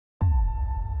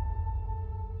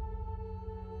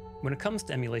When it comes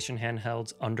to emulation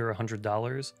handhelds under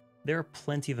 $100, there are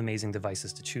plenty of amazing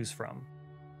devices to choose from.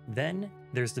 Then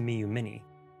there's the Miyoo Mini,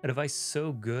 a device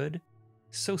so good,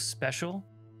 so special,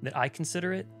 that I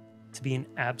consider it to be an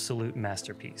absolute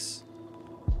masterpiece.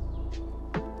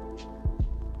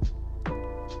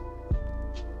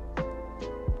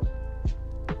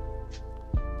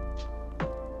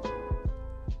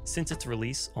 Since its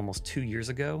release almost 2 years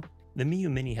ago, the Miyoo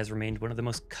Mini has remained one of the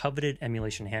most coveted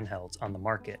emulation handhelds on the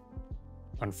market.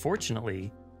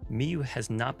 Unfortunately, Miyoo has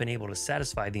not been able to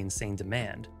satisfy the insane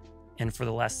demand, and for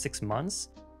the last 6 months,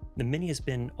 the Mini has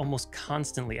been almost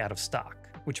constantly out of stock,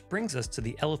 which brings us to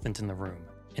the elephant in the room,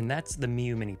 and that's the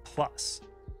Miyoo Mini Plus.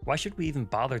 Why should we even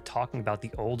bother talking about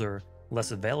the older,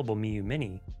 less available Miyoo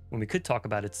Mini when we could talk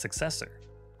about its successor?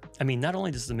 I mean, not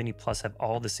only does the Mini Plus have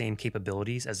all the same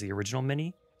capabilities as the original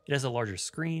Mini, it has a larger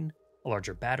screen, a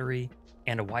larger battery,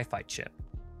 and a Wi-Fi chip.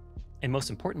 And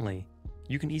most importantly,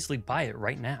 you can easily buy it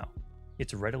right now.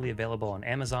 It's readily available on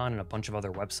Amazon and a bunch of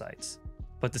other websites.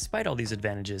 But despite all these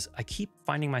advantages, I keep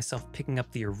finding myself picking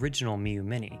up the original Miyoo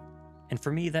Mini. And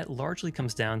for me, that largely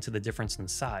comes down to the difference in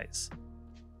size.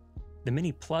 The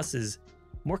Mini Plus is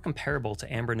more comparable to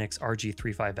Anbernic's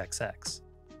RG35XX.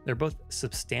 They're both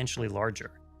substantially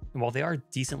larger, and while they are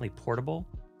decently portable,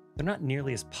 they're not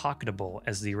nearly as pocketable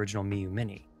as the original Miyoo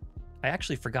Mini. I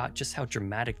actually forgot just how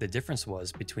dramatic the difference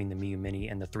was between the Miyoo Mini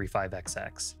and the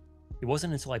 35XX. It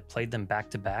wasn't until I played them back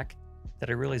to back that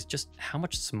I realized just how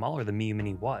much smaller the Miyoo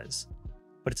Mini was.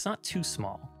 But it's not too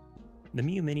small. The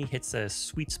Miyoo Mini hits a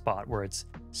sweet spot where it's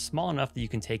small enough that you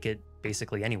can take it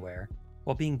basically anywhere,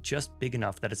 while being just big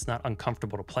enough that it's not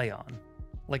uncomfortable to play on.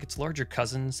 Like its larger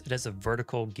cousins, it has a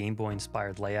vertical Gameboy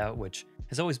inspired layout, which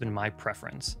has always been my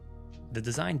preference. The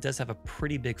design does have a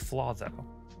pretty big flaw though,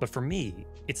 but for me,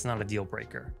 it's not a deal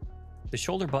breaker. The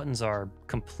shoulder buttons are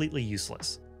completely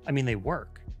useless. I mean, they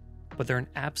work, but they're an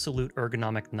absolute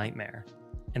ergonomic nightmare,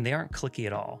 and they aren't clicky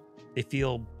at all. They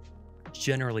feel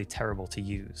generally terrible to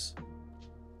use.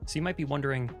 So you might be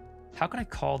wondering, how can I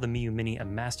call the Miyoo Mini a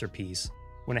masterpiece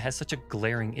when it has such a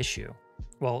glaring issue?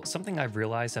 Well, something I've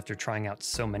realized after trying out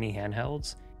so many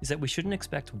handhelds is that we shouldn't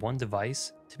expect one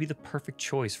device to be the perfect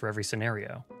choice for every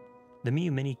scenario. The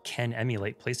Miyoo Mini can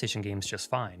emulate PlayStation games just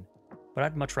fine, but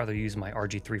I'd much rather use my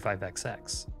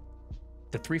RG35XX.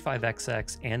 The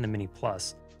 35XX and the Mini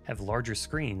Plus have larger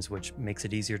screens, which makes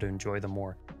it easier to enjoy the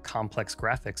more complex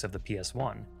graphics of the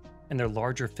PS1, and their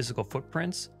larger physical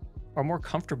footprints are more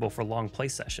comfortable for long play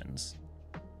sessions.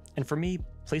 And for me,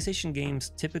 PlayStation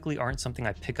games typically aren't something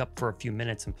I pick up for a few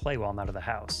minutes and play while I'm out of the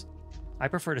house. I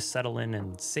prefer to settle in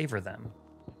and savor them.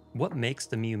 What makes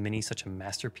the Miyoo Mini such a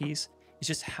masterpiece is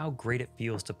just how great it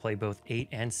feels to play both 8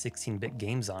 and 16-bit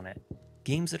games on it.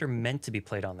 Games that are meant to be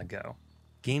played on the go.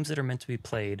 Games that are meant to be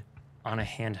played on a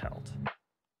handheld.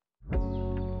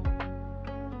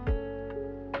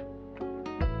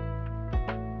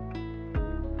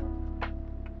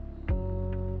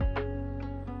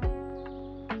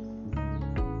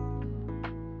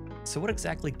 So what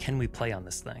exactly can we play on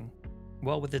this thing?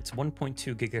 Well, with its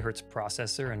 1.2 GHz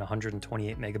processor and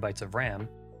 128 megabytes of RAM,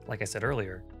 like I said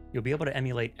earlier, you'll be able to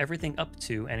emulate everything up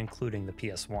to and including the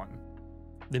PS1.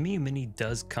 The Miyoo Mini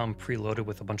does come preloaded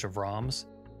with a bunch of ROMs,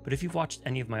 but if you've watched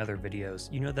any of my other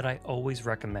videos, you know that I always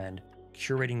recommend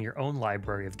curating your own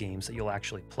library of games that you'll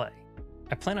actually play.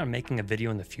 I plan on making a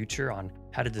video in the future on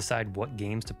how to decide what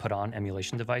games to put on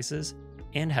emulation devices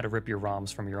and how to rip your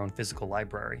ROMs from your own physical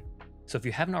library. So if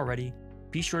you haven't already,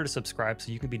 be sure to subscribe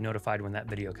so you can be notified when that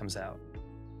video comes out.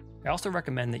 I also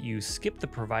recommend that you skip the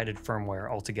provided firmware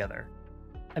altogether.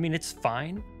 I mean, it's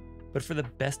fine, but for the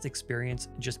best experience,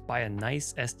 just buy a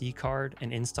nice SD card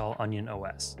and install Onion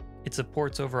OS. It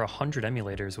supports over 100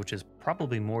 emulators, which is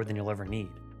probably more than you'll ever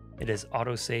need. It has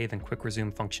autosave and quick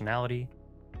resume functionality,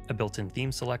 a built-in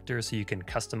theme selector so you can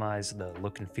customize the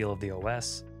look and feel of the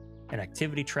OS, an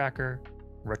activity tracker,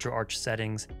 RetroArch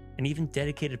settings, and even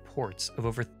dedicated ports of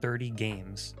over 30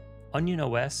 games. Onion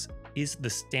OS is the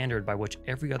standard by which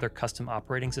every other custom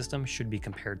operating system should be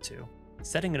compared to.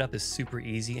 Setting it up is super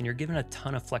easy, and you're given a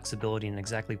ton of flexibility in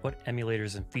exactly what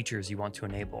emulators and features you want to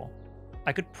enable.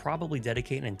 I could probably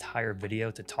dedicate an entire video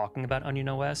to talking about Onion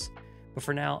OS, but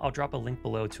for now, I'll drop a link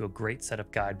below to a great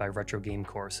setup guide by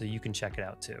Retrogaming so you can check it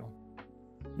out too.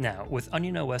 Now, with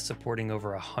Onion OS supporting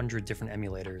over 100 different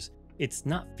emulators, it's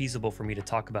not feasible for me to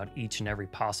talk about each and every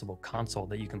possible console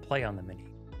that you can play on the Mini.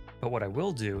 But what I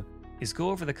will do is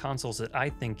go over the consoles that I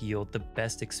think yield the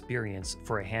best experience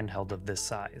for a handheld of this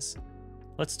size.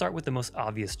 Let's start with the most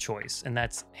obvious choice, and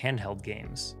that's handheld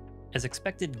games. As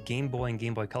expected, Game Boy and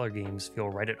Game Boy Color games feel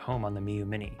right at home on the Miyoo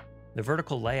Mini. The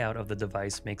vertical layout of the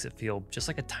device makes it feel just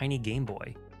like a tiny Game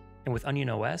Boy. And with Onion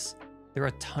OS, there are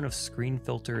a ton of screen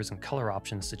filters and color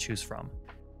options to choose from,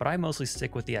 but I mostly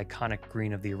stick with the iconic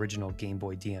green of the original Game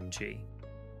Boy DMG.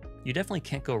 You definitely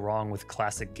can't go wrong with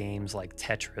classic games like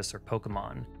Tetris or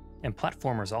Pokemon, and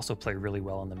platformers also play really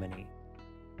well on the Mini.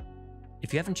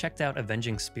 If you haven't checked out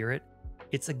Avenging Spirit,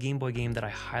 it's a Game Boy game that I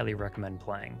highly recommend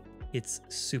playing. It's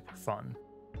super fun.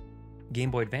 Game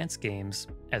Boy Advance games,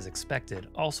 as expected,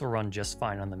 also run just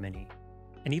fine on the Mini.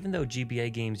 And even though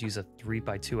GBA games use a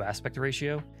 3:2 aspect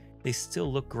ratio, they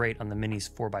still look great on the Mini's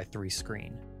 4:3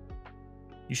 screen.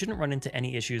 You shouldn't run into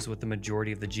any issues with the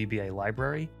majority of the GBA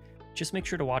library, just make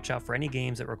sure to watch out for any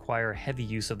games that require heavy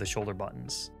use of the shoulder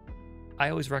buttons. I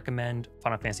always recommend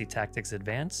Final Fantasy Tactics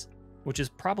Advance, which is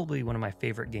probably one of my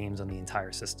favorite games on the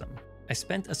entire system. I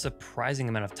spent a surprising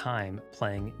amount of time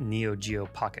playing Neo Geo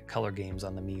Pocket Color games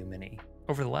on the Miyoo Mini.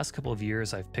 Over the last couple of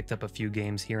years, I've picked up a few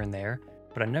games here and there,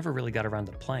 but I never really got around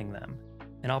to playing them.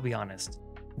 And I'll be honest,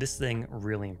 this thing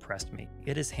really impressed me.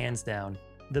 It is hands down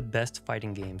the best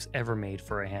fighting games ever made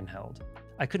for a handheld.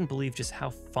 I couldn't believe just how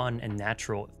fun and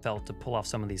natural it felt to pull off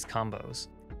some of these combos.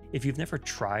 If you've never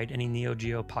tried any Neo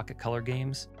Geo Pocket Color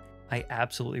games, I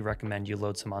absolutely recommend you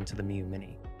load some onto the Miyoo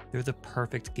Mini. They're the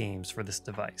perfect games for this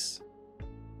device.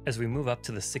 As we move up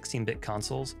to the 16-bit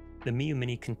consoles, the Miyoo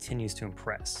Mini continues to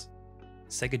impress.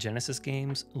 Sega Genesis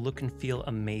games look and feel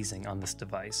amazing on this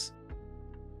device.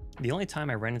 The only time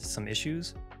I ran into some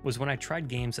issues was when I tried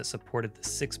games that supported the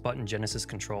 6-button Genesis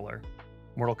controller.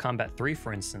 Mortal Kombat 3,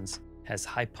 for instance, has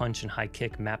high punch and high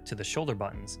kick mapped to the shoulder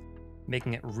buttons,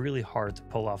 making it really hard to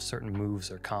pull off certain moves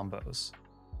or combos.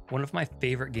 One of my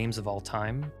favorite games of all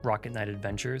time, Rocket Knight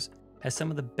Adventures, has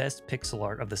some of the best pixel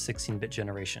art of the 16-bit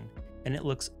generation, and it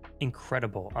looks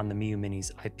incredible on the Miyoo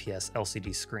Mini's IPS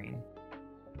LCD screen.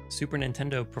 Super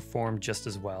Nintendo performed just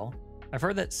as well. I've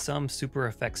heard that some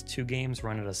Super FX 2 games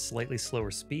run at a slightly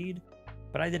slower speed,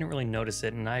 but I didn't really notice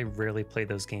it and I rarely play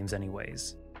those games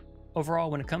anyways.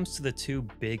 Overall, when it comes to the two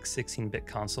big 16-bit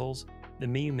consoles, the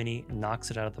Miyoo Mini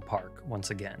knocks it out of the park once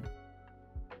again.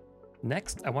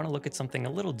 Next, I want to look at something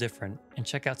a little different and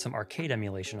check out some arcade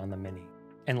emulation on the Mini.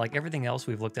 And like everything else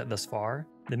we've looked at thus far,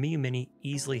 the Miyoo Mini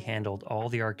easily handled all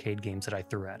the arcade games that I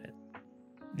threw at it.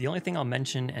 The only thing I'll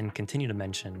mention and continue to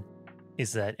mention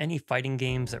is that any fighting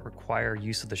games that require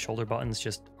use of the shoulder buttons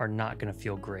just are not going to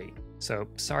feel great. So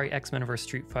sorry X-Men vs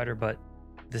Street Fighter, but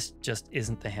this just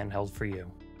isn't the handheld for you.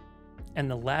 And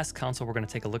the last console we're going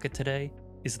to take a look at today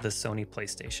is the Sony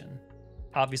PlayStation.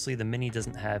 Obviously the Mini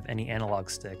doesn't have any analog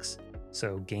sticks,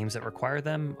 so games that require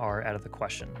them are out of the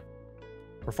question.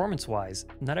 Performance-wise,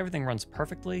 not everything runs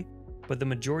perfectly, but the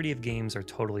majority of games are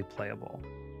totally playable.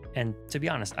 And to be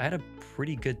honest, I had a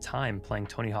pretty good time playing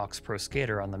Tony Hawk's Pro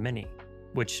Skater on the Mini,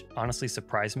 which honestly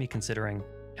surprised me considering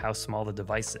how small the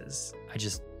device is. I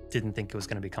just didn't think it was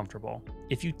going to be comfortable.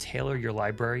 If you tailor your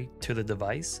library to the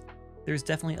device, there's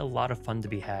definitely a lot of fun to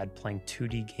be had playing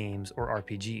 2D games or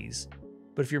RPGs.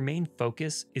 But if your main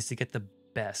focus is to get the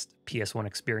best PS1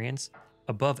 experience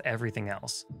above everything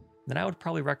else, then I would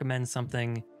probably recommend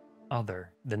something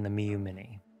other than the Miyoo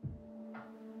Mini.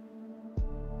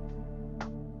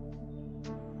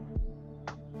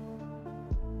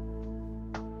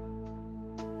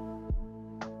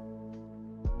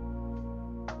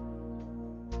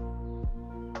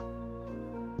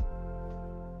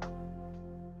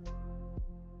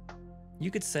 You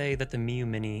could say that the Miyoo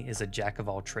Mini is a jack of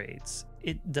all trades.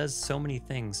 It does so many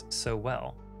things so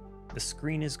well. The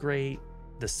screen is great,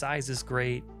 the size is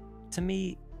great. To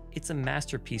me, it's a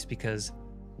masterpiece because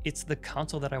it's the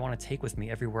console that I want to take with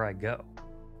me everywhere I go.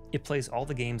 It plays all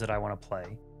the games that I want to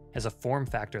play, has a form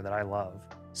factor that I love,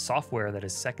 software that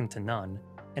is second to none,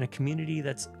 and a community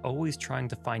that's always trying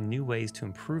to find new ways to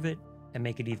improve it and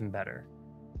make it even better.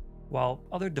 While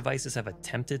other devices have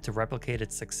attempted to replicate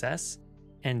its success,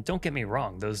 and don't get me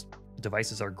wrong, those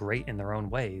devices are great in their own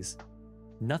ways,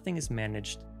 nothing has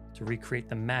managed to recreate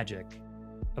the magic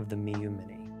of the Miyoo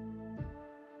Mini.